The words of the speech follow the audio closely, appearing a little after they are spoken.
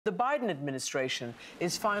The Biden administration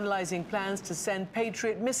is finalizing plans to send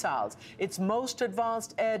Patriot missiles, its most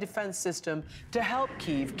advanced air defense system, to help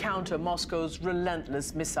Kyiv counter Moscow's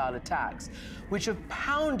relentless missile attacks, which have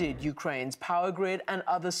pounded Ukraine's power grid and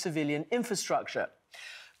other civilian infrastructure.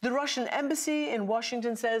 The Russian embassy in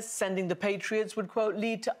Washington says sending the Patriots would, quote,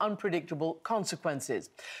 lead to unpredictable consequences.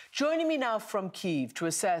 Joining me now from Kyiv to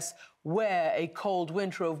assess where a cold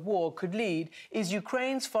winter of war could lead is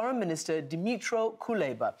Ukraine's Foreign Minister Dmytro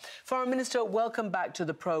Kuleba. Foreign Minister, welcome back to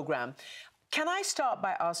the programme. Can I start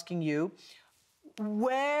by asking you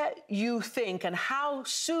where you think and how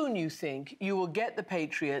soon you think you will get the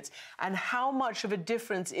Patriots and how much of a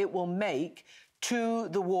difference it will make to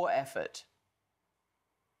the war effort?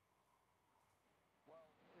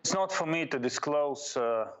 It's not for me to disclose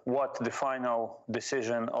what the final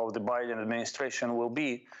decision of the Biden administration will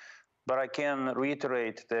be, but I can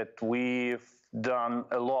reiterate that we've done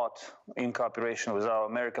a lot in cooperation with our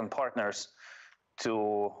American partners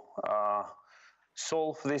to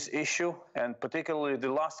solve this issue, and particularly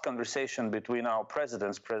the last conversation between our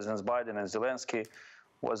Presidents Biden and Zelensky,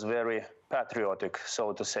 was very patriotic,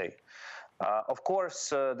 so to say. Of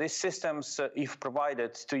course, these systems, if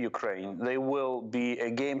provided to Ukraine, they will be a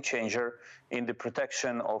game changer in the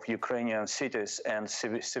protection of Ukrainian cities and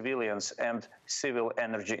civilians and civil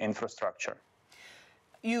energy infrastructure.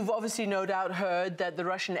 You've obviously no doubt heard that the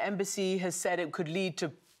Russian embassy has said it could lead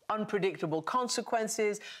to unpredictable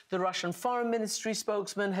consequences. The Russian Foreign Ministry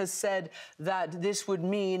spokesman has said that this would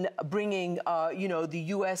mean bringing, the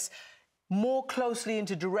US more closely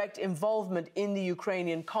into direct involvement in the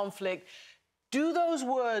Ukrainian conflict. Do those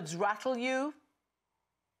words rattle you?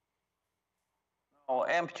 No,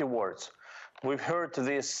 empty words. We've heard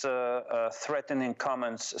these threatening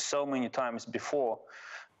comments so many times before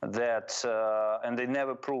that, and they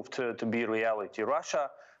never proved to be reality. Russia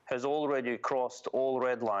has already crossed all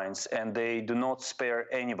red lines, and they do not spare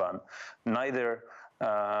anyone, neither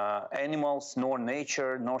animals, nor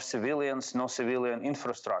nature, nor civilians, nor civilian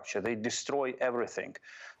infrastructure. They destroy everything.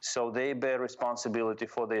 So they bear responsibility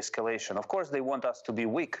for the escalation. Of course, they want us to be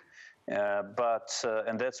weak, and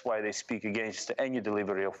that's why they speak against any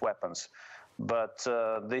delivery of weapons. But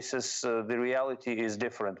the reality is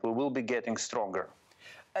different. We will be getting stronger.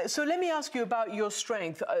 So let me ask you about your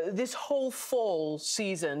strength. This whole fall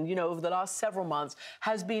season, over the last several months,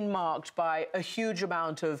 has been marked by a huge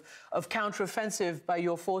amount of counteroffensive by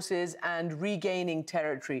your forces and regaining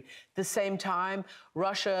territory. At the same time,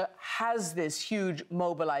 Russia has this huge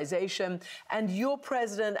mobilization, and your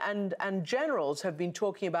president and generals have been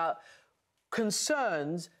talking about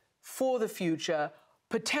concerns for the future,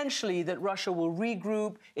 potentially that Russia will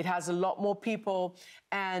regroup, it has a lot more people,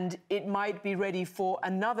 and it might be ready for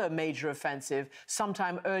another major offensive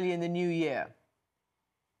sometime early in the new year.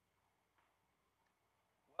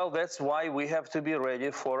 Well, that's why we have to be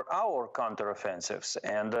ready for our counteroffensives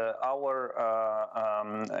and our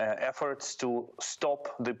efforts to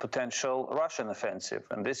stop the potential Russian offensive.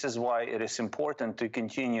 And this is why it is important to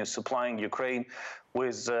continue supplying Ukraine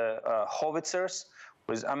with howitzers,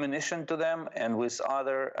 with ammunition to them, and with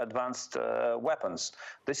other advanced weapons.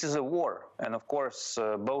 This is a war, and of course,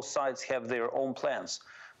 both sides have their own plans.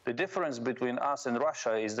 The difference between us and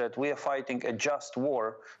Russia is that we are fighting a just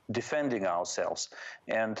war, defending ourselves,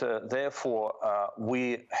 and therefore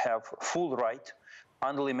we have full right,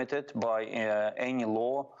 unlimited by any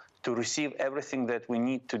law, to receive everything that we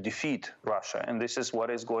need to defeat Russia, and this is what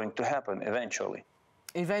is going to happen eventually.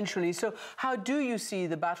 Eventually. So how do you see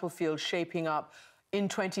the battlefield shaping up in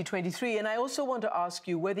 2023? And I also want to ask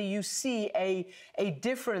you whether you see a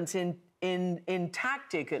difference in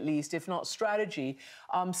tactic, at least, if not strategy,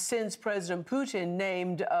 since President Putin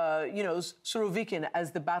named, Surovikin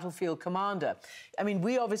as the battlefield commander. I mean,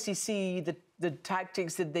 we obviously see the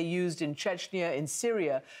tactics that they used in Chechnya, in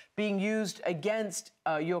Syria, being used against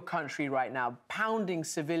your country right now, pounding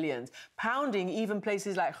civilians, pounding even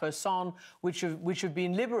places like Kherson, which have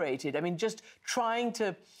been liberated. I mean, just trying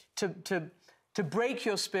to break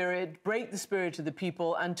your spirit, break the spirit of the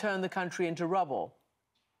people, and turn the country into rubble.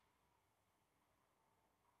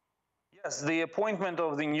 Yes, the appointment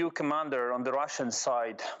of the new commander on the Russian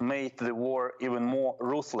side made the war even more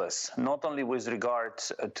ruthless, not only with regard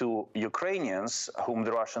to Ukrainians, whom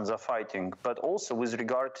the Russians are fighting, but also with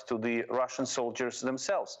regard to the Russian soldiers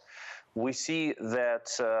themselves. We see that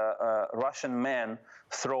Russian men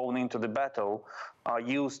thrown into the battle are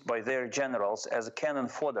used by their generals as cannon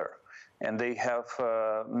fodder, and they have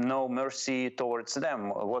no mercy towards them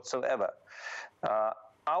whatsoever.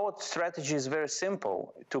 Our strategy is very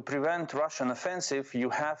simple. To prevent Russian offensive,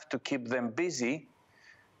 you have to keep them busy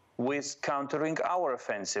with countering our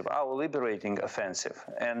offensive, our liberating offensive.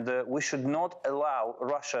 And we should not allow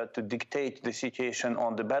Russia to dictate the situation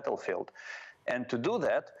on the battlefield. And to do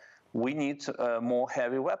that, we need more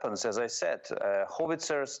heavy weapons, as I said,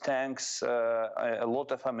 howitzers, tanks, a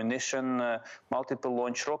lot of ammunition, multiple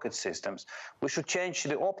launch rocket systems. We should change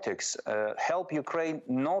the optics, help Ukraine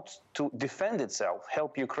not to defend itself,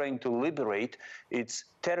 help Ukraine to liberate its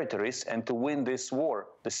territories and to win this war.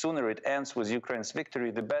 The sooner it ends with Ukraine's victory,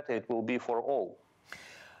 the better it will be for all.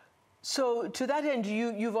 So to that end,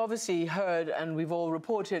 you've obviously heard, and we've all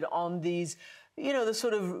reported on these, you know, the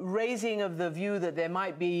sort of raising of the view that there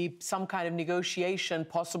might be some kind of negotiation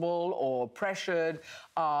possible or pressured,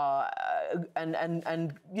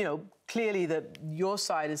 and you know, clearly that your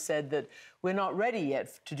side has said that we're not ready yet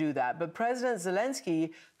to do that. But President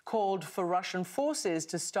Zelensky called for Russian forces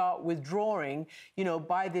to start withdrawing, you know,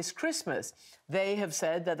 by this Christmas. They have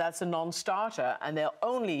said that that's a non-starter, and they're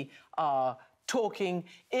only talking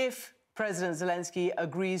if President Zelensky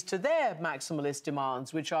agrees to their maximalist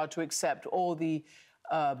demands, which are to accept all the,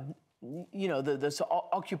 you know, the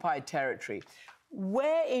occupied territory.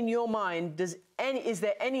 Where, in your mind, is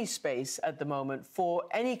there any space at the moment for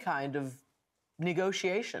any kind of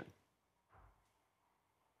negotiation?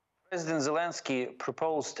 President Zelensky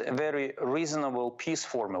proposed a very reasonable peace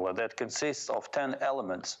formula that consists of 10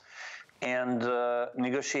 elements. And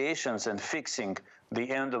negotiations and fixing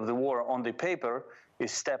the end of the war on the paper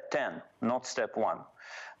is step 10, not step 1.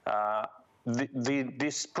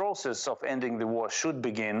 This process of ending the war should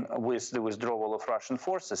begin with the withdrawal of Russian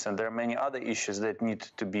forces, and there are many other issues that need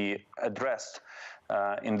to be addressed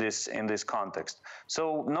in this context.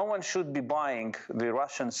 So no one should be buying the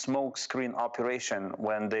Russian smokescreen operation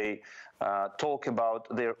when they talk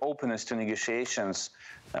about their openness to negotiations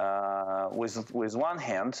with one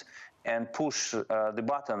hand, and push the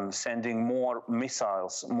button, sending more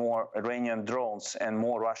missiles, more Iranian drones, and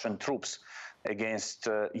more Russian troops against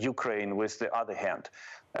Ukraine with the other hand.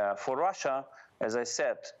 For Russia, as I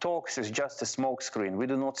said, talks is just a smokescreen. We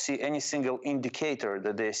do not see any single indicator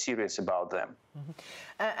that they're serious about them.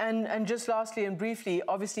 Mm-hmm. And just lastly and briefly,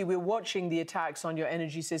 obviously we're watching the attacks on your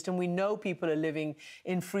energy system. We know people are living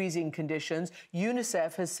in freezing conditions.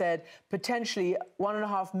 UNICEF has said potentially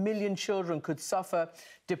 1.5 million children could suffer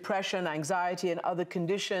depression, anxiety, and other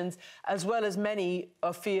conditions, as well as many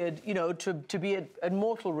are feared, you know, to be at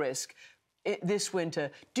mortal risk this winter.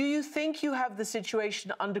 Do you think you have the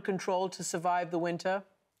situation under control to survive the winter?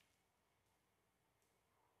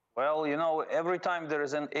 Well, you know, every time there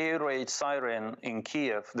is an air raid siren in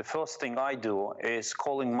Kiev, the first thing I do is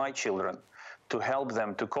calling my children to help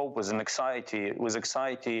them to cope with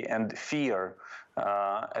anxiety and fear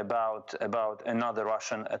about another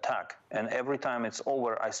Russian attack. And every time it's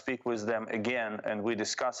over, I speak with them again and we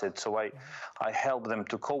discuss it. So I help them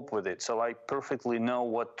to cope with it. So I perfectly know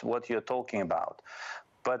what you're talking about.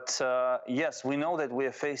 But yes, we know that we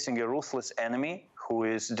are facing a ruthless enemy who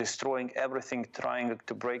is destroying everything, trying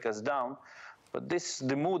to break us down. But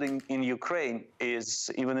the mood in Ukraine is,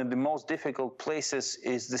 even in the most difficult places,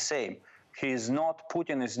 is the same.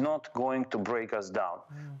 Putin is not going to break us down.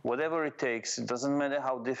 Whatever it takes, it doesn't matter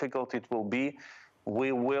how difficult it will be,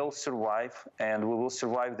 we will survive, and we will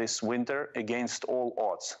survive this winter against all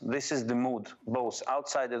odds. This is the mood, both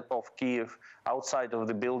outside of Kiev, outside of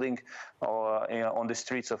the building, or on the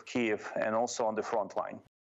streets of Kiev, and also on the front line.